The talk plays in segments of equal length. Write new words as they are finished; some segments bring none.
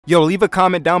Yo, leave a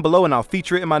comment down below and I'll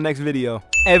feature it in my next video.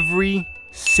 Every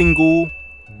single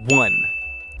one.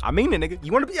 I mean it, nigga.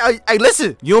 You wanna be, hey,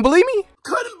 listen, you don't believe me?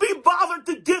 Couldn't be bothered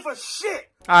to give a shit.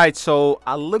 Alright, so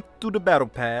I looked through the battle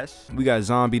pass. We got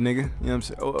zombie nigga, you know what I'm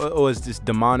saying? Or it's this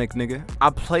demonic nigga.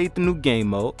 I played the new game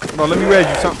mode. Bro, let me res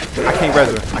you something. I can't res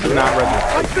her. I cannot res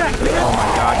her. Oh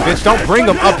my god, bitch, don't bring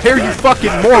him up here, you fucking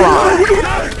moron.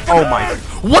 Oh my,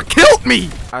 what killed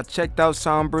me? I checked out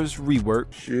Sombra's rework.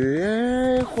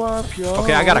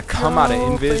 Okay, I gotta come out of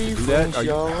invis to do that.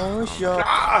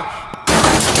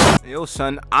 Yo,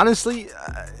 son, honestly,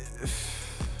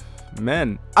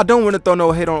 man, I don't want to throw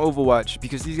no hate on Overwatch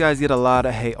because these guys get a lot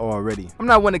of hate already. I'm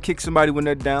not one to kick somebody when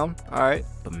they're down, alright?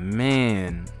 But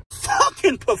man,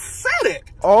 fucking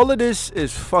pathetic. all of this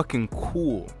is fucking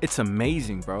cool. It's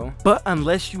amazing, bro. But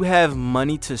unless you have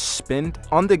money to spend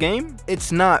on the game,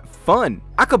 it's not fun.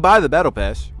 I could buy the battle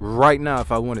pass right now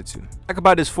if I wanted to. I could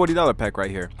buy this $40 pack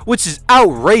right here, which is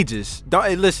outrageous. Don't,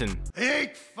 hey, listen.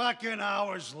 8 fucking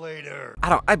hours later.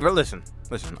 Bro, listen,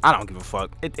 I don't give a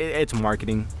fuck. It's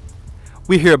marketing.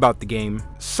 We hear about the game.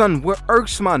 Son, what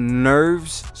irks my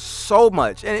nerves so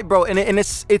much. And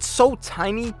it's so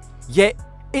tiny, yet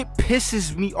it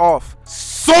pisses me off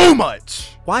so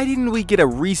much. Why didn't we get a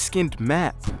reskinned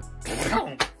map?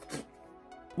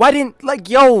 Why didn't, like,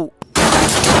 yo,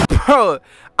 bro,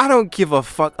 I don't give a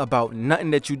fuck about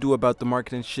nothing that you do about the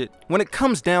marketing shit. When it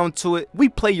comes down to it, we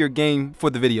play your game for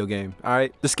the video game,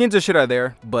 alright? The skins and shit are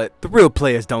there, but the real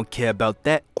players don't care about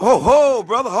that. Ho,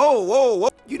 brother, whoa.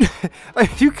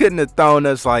 You couldn't have thrown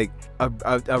us like a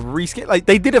reskin. Like,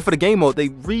 they did it for the game mode. They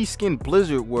reskinned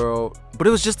Blizzard World, but it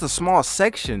was just a small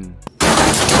section.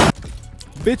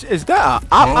 Bitch, is that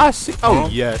I see? Oh,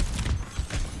 yeah.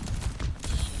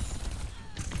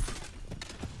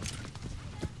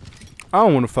 I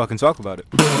don't want to fucking talk about it.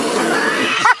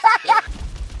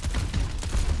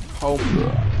 Oh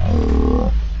my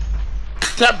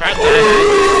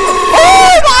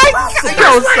god!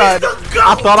 Yo, son,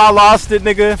 I thought I lost it,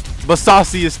 nigga. But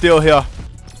Saucy is still here.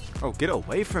 Oh, get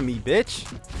away from me, bitch.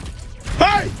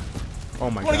 Hey! Oh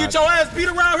my god. Wanna get your ass beat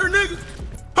around here, nigga?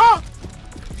 Huh?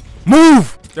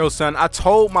 Move! Yo, son, I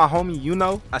told my homie, you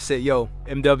know, I said, yo,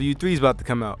 MW3 is about to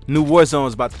come out. New Warzone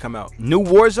is about to come out. New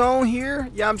Warzone here?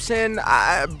 Yeah, I'm saying,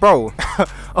 bro,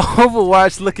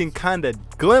 Overwatch looking kinda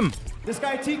glim. This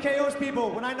guy TKOs people.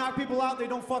 When I knock people out, they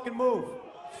don't fucking move.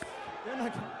 They're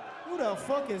like, who the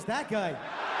fuck is that guy?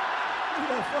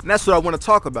 And that's what I want to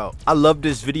talk about. I love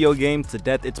this video game to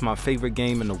death. It's my favorite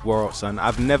game in the world, son.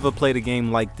 I've never played a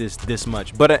game like this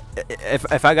much. But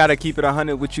if I gotta keep it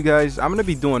 100 with you guys, I'm gonna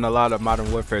be doing a lot of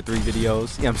Modern Warfare 3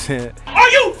 videos. You know what I'm saying? Are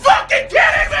you fucking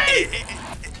kidding me?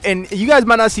 And you guys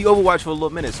might not see Overwatch for a little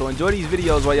minute, so enjoy these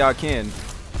videos while y'all can.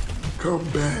 Come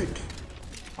back.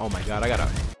 Oh my god, I gotta...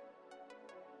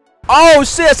 Oh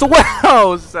shit, so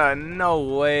wow, son, no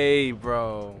way,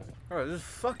 bro. Bro, this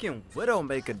fucking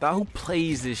Widowmaker, dog. Who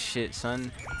plays this shit, son?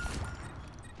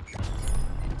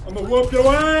 I'ma whoop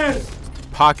your ass.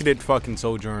 Pocketed fucking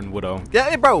Sojourn Widow.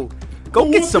 Yeah, hey, bro.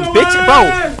 Go get some bitch,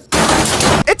 bro.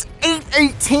 It's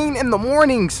 8:18 in the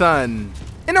morning, son.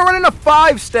 And they're running a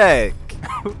 5-stack.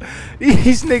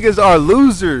 These niggas are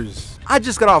losers. I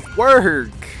just got off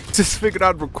work. Just figured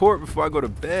I'd record before I go to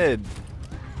bed.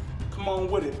 Come on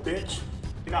with it, bitch.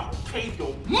 And I'll cave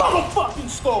your motherfucking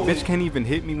skull. Bitch can't even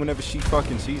hit me whenever she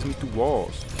fucking sees me through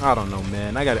walls. I don't know,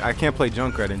 man. I can't play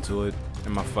Junkrat into it,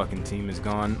 and my fucking team is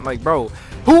gone. Like, bro,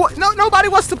 nobody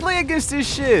wants to play against this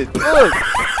shit. Look,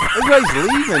 everybody's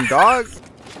leaving, dog.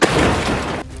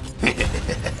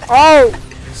 Oh,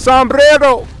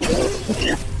 sombrero.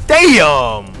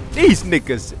 Damn, these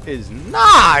niggas is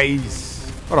nice.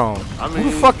 Hold on.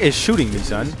 Who the fuck is shooting me,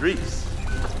 son? Streets.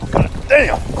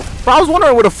 Damn. Bro, I was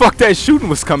wondering where the fuck that shooting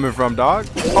was coming from, dog.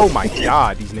 Oh my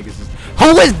god, these niggas is...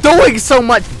 Who is doing so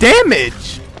much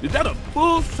damage? Is that a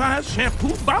full-size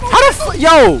shampoo bottle? How the fuck?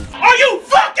 Yo! Are you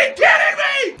fucking kidding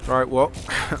me? Alright, well,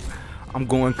 I'm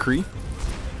going Cree.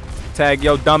 Tag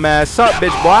your dumb ass up,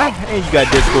 bitch, boy. And you got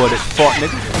Discord at fault,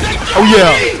 nigga. Oh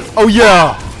yeah. Oh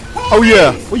yeah. Oh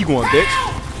yeah. Where you going,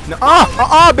 bitch? No,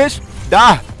 bitch.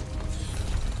 Die.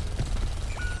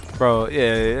 Bro,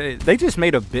 yeah, they just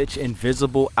made a bitch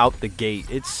invisible out the gate.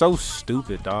 It's so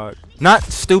stupid, dog. Not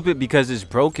stupid because it's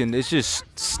broken. It's just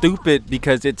stupid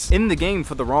because it's in the game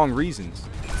for the wrong reasons.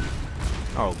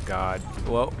 Oh, God.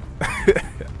 Well,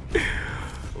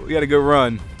 we got a good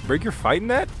run. Break, you're fighting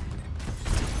that?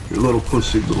 Your little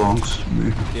pussy belongs to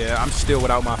me. Yeah, I'm still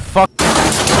without my fuck.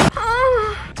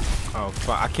 Oh,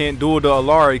 fuck. I can't duel the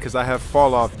Alari because I have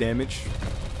fall off damage.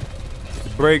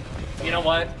 Break. You know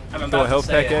what? I'm Throw about a health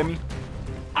to say pack it. at me.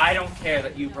 I don't care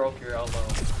that you broke your elbow.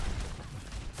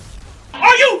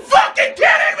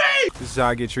 This is how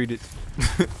I get treated.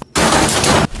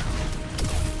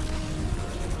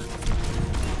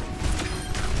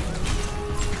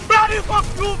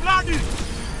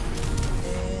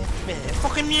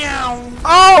 Fucking meow.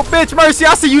 Oh, bitch, Mercy,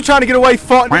 I see you trying to get away.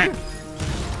 Fuck.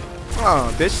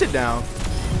 Oh, bitch, sit down.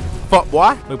 Fuck,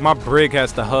 boy. Look, my Brig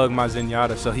has to hug my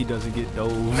Zenyatta so he doesn't get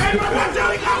dove.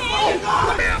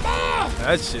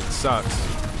 That shit sucks.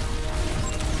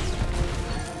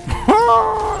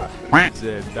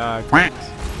 Said, dog.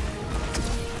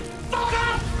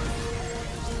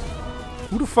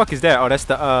 Who the fuck is that? Oh, that's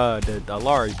the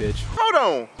Lari bitch. Hold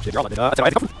on. Shit, Hold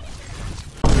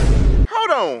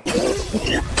on. Who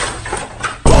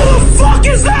the fuck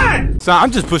is that? So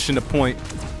I'm just pushing the point.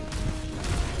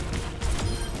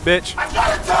 Bitch. I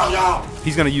gotta tell y'all.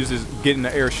 He's gonna use his get in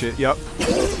the air shit. Yup.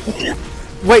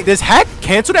 Wait, does Hack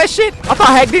cancel that shit? I thought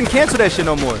Hack didn't cancel that shit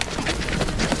no more.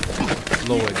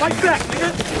 Lord. Fight Jesus. back,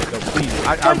 nigga. Yo, please.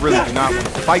 I really do not want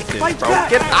to fight this, Fight bro. back.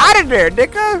 Get out of there,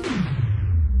 nigga.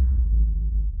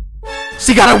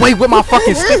 She got away with my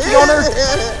fucking sticky on her.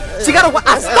 She got away.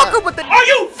 I stuck her with the. Are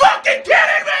you fucking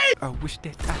kidding me? I wish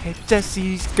that I had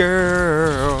Jesse's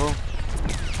girl.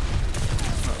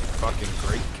 Fucking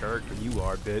great character you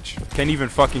are, bitch. Can't even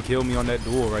fucking kill me on that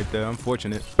duel right there.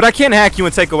 Unfortunate. But I can hack you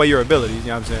and take away your abilities. You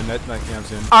know what I'm saying? That, like, you know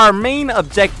what I'm saying? Our main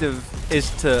objective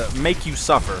is to make you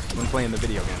suffer when playing the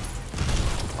video game.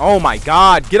 Oh my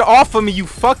god. Get off of me, you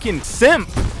fucking simp.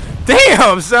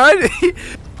 Damn, son.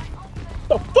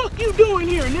 The fuck you doing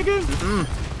here, nigga?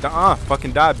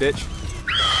 Fucking die, bitch.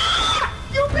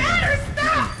 You better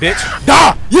stop. Bitch.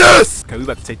 Die. Yes. Okay, we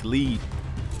about to take the lead.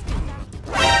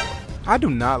 I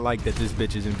do not like that this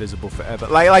bitch is invisible forever.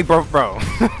 Like, bro.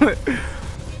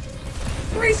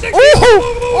 360.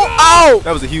 Oh!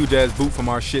 That was a huge ass boot from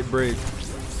our shit Brig.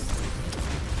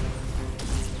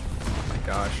 Oh my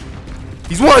gosh.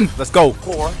 He's won! Let's go.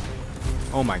 Core.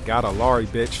 Oh my god, a Lari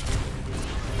bitch.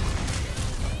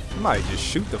 I might just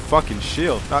shoot the fucking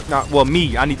shield. Well,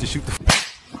 me. I need to shoot the.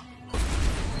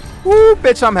 Woo,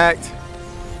 bitch, I'm hacked.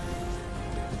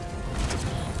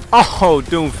 Oh,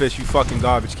 Doomfish, you fucking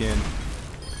garbage can.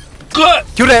 Good.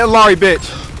 Kill that Lari bitch.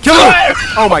 Kill her.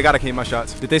 Oh my god, I can't hit my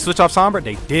shots. Did they switch off Sombra?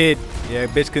 They did. Yeah,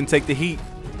 bitch couldn't take the heat.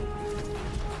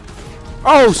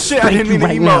 Oh shit, I didn't mean to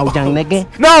right emote. now, young nigga.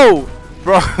 No!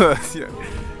 Bro,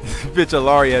 bitch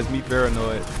Alari has me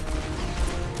paranoid.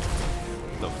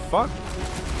 The fuck?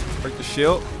 Break the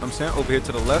shield. I'm saying over here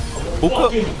to the left.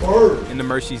 Hookah. And the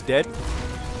Mercy's dead.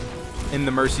 And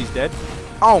the Mercy's dead.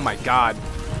 Oh my god.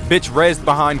 Bitch rezzed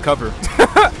behind cover.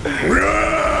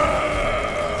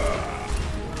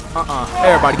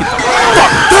 Everybody get the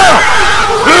fuck down!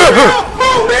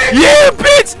 Yeah,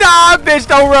 bitch! Nah, bitch,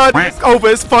 don't run. It's over.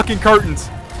 It's fucking curtains.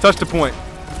 Touch the point.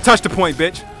 Touch the point,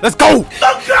 bitch. Let's go!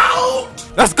 Let's go!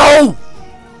 Let's go!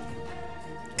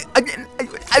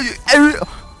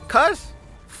 Cuz?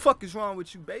 Fuck is wrong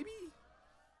with you, baby?